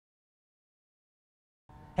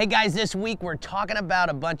Hey guys, this week we're talking about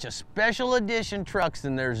a bunch of special edition trucks,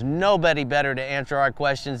 and there's nobody better to answer our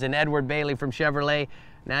questions than Edward Bailey from Chevrolet.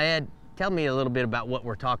 Now Ed, tell me a little bit about what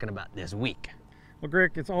we're talking about this week. Well,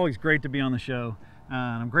 Greg, it's always great to be on the show.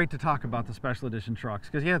 And I'm great to talk about the special edition trucks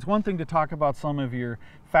because, yeah, it's one thing to talk about some of your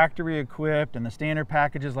factory equipped and the standard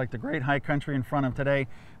packages like the great high country in front of today,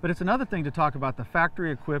 but it's another thing to talk about the factory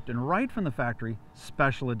equipped and right from the factory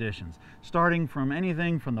special editions, starting from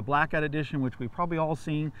anything from the blackout edition, which we've probably all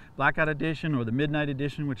seen, blackout edition, or the midnight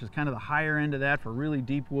edition, which is kind of the higher end of that for really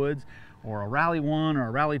deep woods, or a Rally 1 or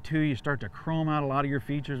a Rally 2. You start to chrome out a lot of your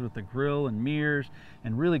features with the grill and mirrors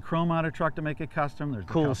and really chrome out a truck to make it custom. There's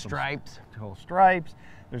the cool custom stripes. Cool stripes.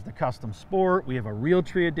 There's the custom sport. We have a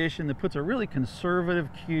Realtree edition that puts a really conservative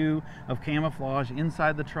hue of camouflage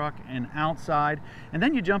inside the truck and outside. And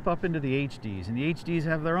then you jump up into the HDs, and the HDs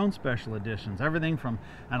have their own special editions. Everything from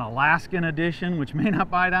an Alaskan edition, which may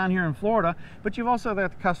not buy down here in Florida, but you've also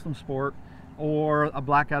got the custom sport or a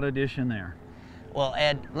blackout edition there. Well,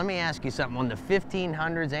 Ed, let me ask you something. On the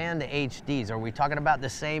 1500s and the HDs, are we talking about the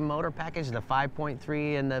same motor package, the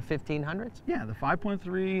 5.3 and the 1500s? Yeah, the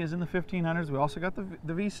 5.3 is in the 1500s. We also got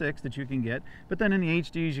the V6 that you can get, but then in the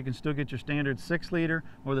HDs you can still get your standard 6-liter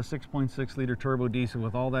or the 6.6-liter turbo diesel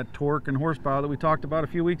with all that torque and horsepower that we talked about a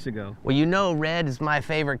few weeks ago. Well, you know red is my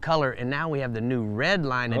favorite color, and now we have the new red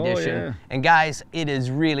line edition. Yeah. And guys, it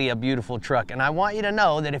is really a beautiful truck, and I want you to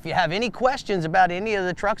know that if you have any questions about any of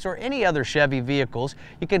the trucks or any other Chevy vehicles,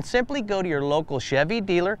 you can simply go to your local Chevy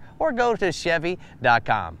dealer or go to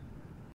Chevy.com.